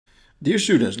Dear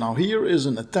students, now here is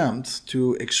an attempt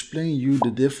to explain you the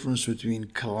difference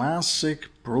between classic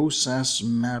process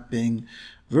mapping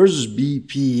versus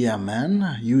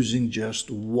BPMN using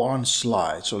just one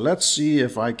slide. So let's see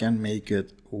if I can make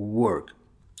it work.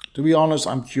 To be honest,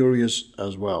 I'm curious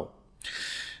as well.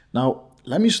 Now,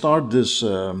 let me start this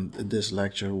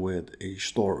lecture with a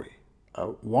story.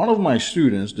 One of my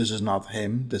students, this is not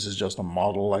him, this is just a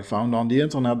model I found on the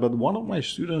internet, but one of my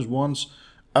students once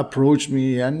approached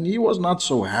me and he was not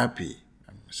so happy.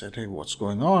 I said, hey, what's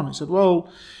going on? He said,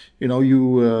 well, you know,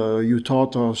 you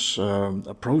taught us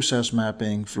process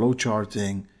mapping, flow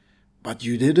charting, but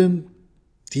you didn't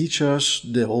teach us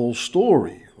the whole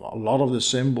story. A lot of the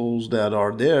symbols that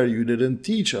are there, you didn't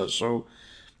teach us. So,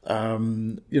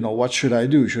 you know, what should I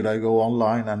do? Should I go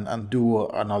online and do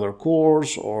another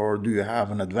course, or do you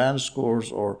have an advanced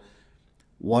course, or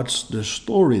what's the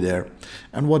story there?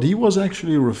 And what he was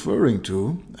actually referring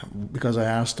to, because I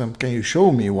asked him, can you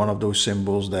show me one of those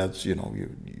symbols that, you know,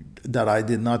 that I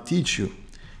did not teach you?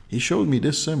 He showed me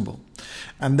this symbol.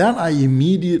 And then I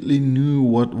immediately knew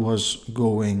what was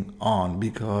going on,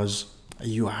 because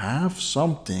you have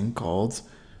something called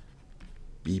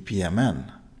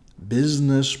BPMN,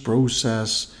 Business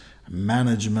Process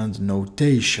Management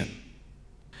Notation.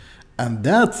 And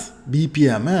that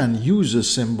BPMN uses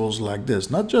symbols like this,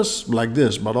 not just like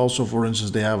this, but also, for instance,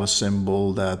 they have a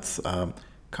symbol that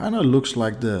kind of looks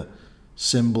like the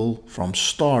symbol from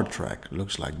Star Trek,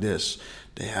 looks like this.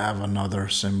 They have another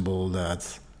symbol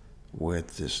that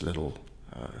with this little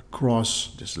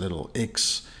cross, this little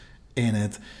X in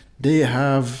it. They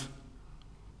have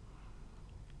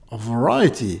a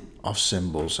variety of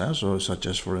symbols, so such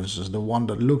as, for instance, the one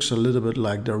that looks a little bit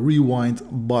like the rewind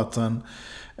button.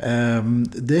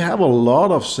 They have a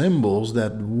lot of symbols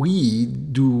that we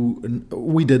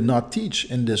did not teach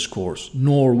in this course,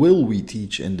 nor will we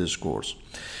teach in this course.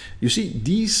 You see,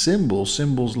 these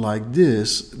symbols like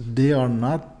this, they are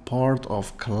not part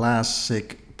of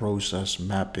classic process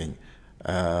mapping,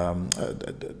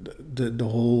 the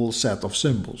whole set of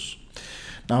symbols.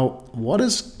 Now, what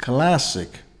is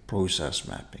classic process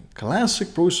mapping?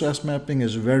 Classic process mapping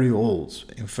is very old.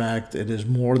 In fact, it is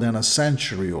more than a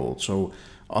century old. So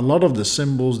a lot of the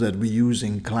symbols that we use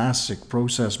in classic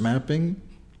process mapping,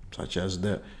 such as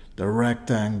the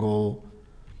rectangle,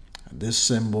 this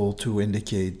symbol to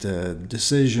indicate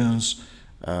decisions,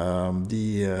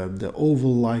 the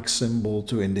oval-like symbol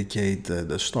to indicate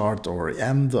the start or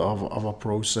end of a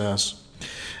process,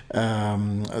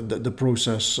 the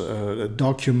process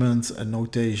document,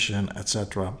 notation,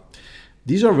 etc.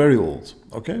 These are very old,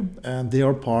 okay? And they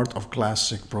are part of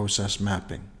classic process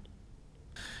mapping.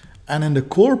 And in the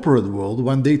corporate world,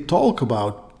 when they talk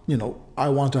about, you know, I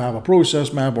want to have a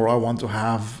process map, or I want to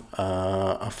have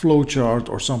a flow chart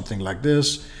or something like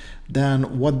this,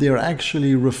 then what they're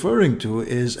actually referring to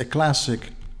is a classic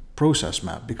process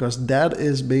map, because that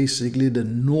is basically the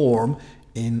norm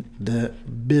in the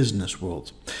business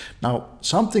world. Now,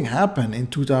 something happened in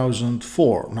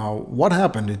 2004. Now, what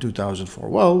happened in 2004?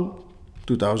 Well,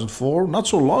 2004, not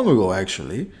so long ago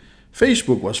actually,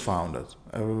 Facebook was founded.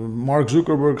 Mark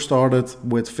Zuckerberg started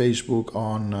with Facebook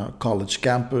on college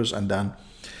campus, and then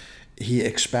he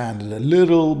expanded it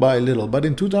little by little. But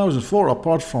in 2004,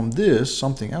 apart from this,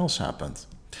 something else happened.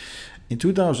 In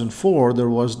 2004, there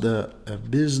was the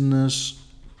Business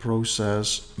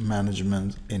Process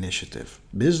Management Initiative.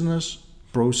 Business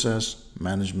Process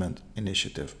Management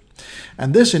Initiative.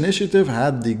 And this initiative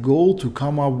had the goal to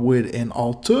come up with an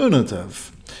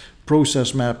alternative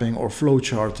process mapping or flow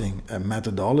charting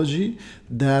methodology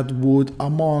that would,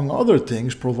 among other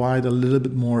things, provide a little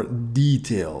bit more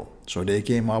detail. So they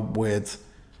came up with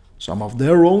some of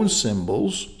their own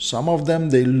symbols. Some of them,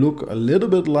 they look a little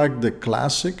bit like the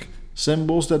classic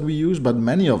symbols that we use, but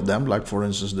many of them, like for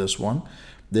instance this one,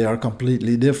 they are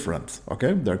completely different,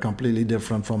 okay? They're completely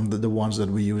different from the ones that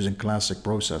we use in classic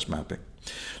process mapping.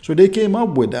 So they came up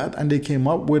with that, and they came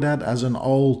up with that as an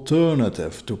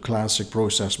alternative to classic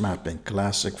process mapping,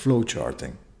 classic flow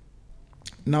charting.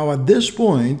 Now at this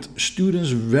point, students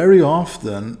very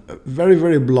often,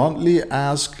 very bluntly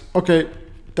ask, okay,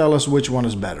 tell us which one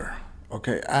is better.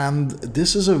 Okay, and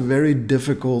this is a very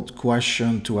difficult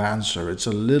question to answer. It's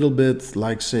a little bit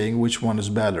like saying which one is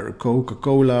better,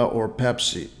 Coca-Cola or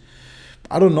Pepsi.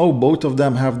 I don't know, both of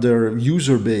them have their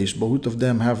user base, both of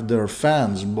them have their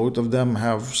fans, both of them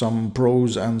have some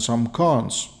pros and some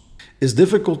cons. It's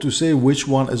difficult to say which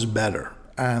one is better.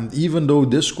 And even though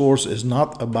this course is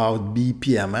not about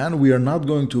BPMN, we are not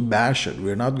going to bash it.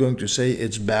 We're not going to say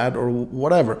it's bad or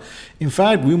whatever. In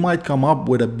fact, we might come up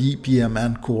with a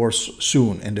BPMN course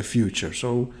soon in the future.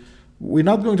 So We're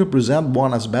not going to present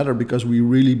one as better because we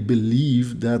really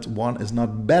believe that one is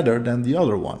not better than the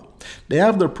other one. They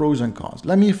have their pros and cons.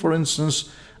 Let me, for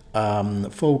instance,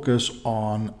 focus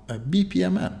on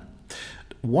BPMN.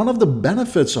 One of the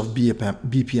benefits of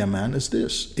BPMN is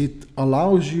this. It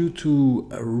allows you to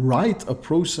write a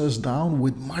process down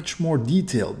with much more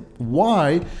detail.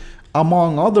 Why?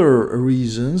 Among other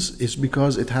reasons, is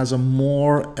because it has a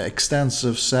more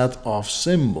extensive set of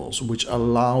symbols, which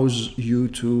allows you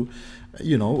to,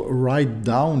 write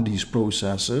down these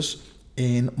processes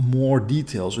in more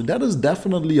detail. So that is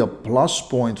definitely a plus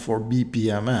point for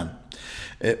BPMN.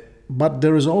 But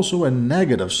there is also a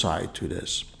negative side to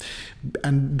this.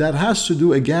 And that has to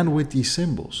do again with these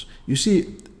symbols. You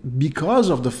see, because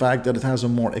of the fact that it has a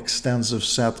more extensive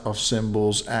set of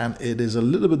symbols and it is a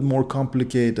little bit more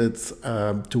complicated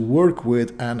to work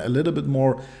with and a little bit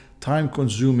more time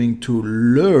consuming to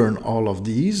learn all of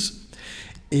these,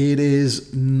 it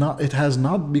has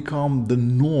not become the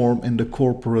norm in the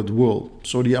corporate world.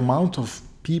 So the amount of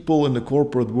people in the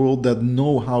corporate world that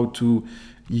know how to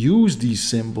use these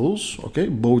symbols, okay,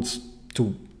 both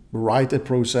to write a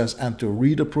process and to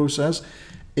read a process,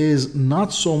 is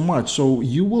not so much. So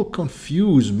you will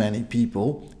confuse many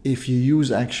people if you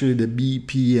use actually the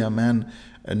BPMN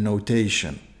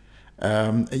notation.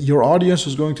 Your audience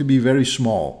is going to be very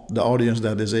small. The audience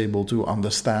that is able to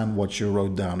understand what you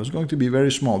wrote down is going to be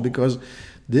very small because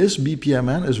this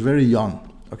BPMN is very young.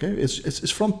 Okay,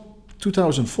 it's from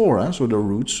 2004, so the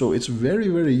roots. So it's very,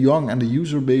 very young and the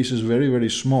user base is very, very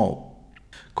small.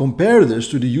 Compare this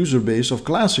to the user base of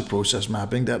classic process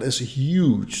mapping that is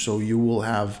huge. So you will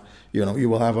have, you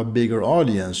will have a bigger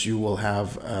audience. You will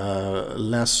have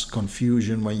less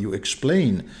confusion when you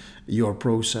explain your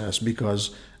process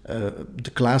because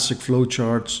the classic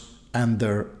flowcharts and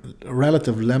their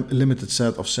relative limited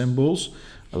set of symbols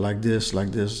like this,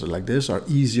 like this, like this are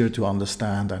easier to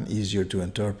understand and easier to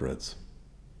interpret.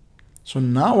 So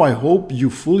now I hope you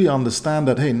fully understand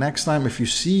that, hey, next time if you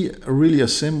see really a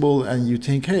symbol and you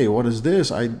think, hey, what is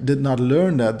this? I did not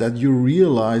learn that you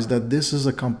realize that this is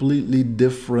a completely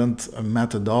different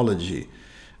methodology.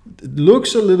 It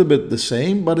looks a little bit the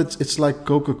same, but it's like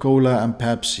Coca-Cola and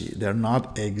Pepsi. They're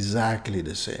not exactly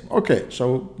the same. Okay,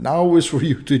 so now is for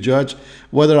you to judge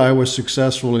whether I was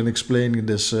successful in explaining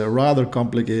this rather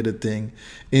complicated thing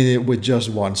with just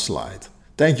one slide.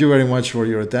 Thank you very much for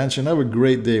your attention. Have a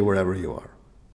great day wherever you are.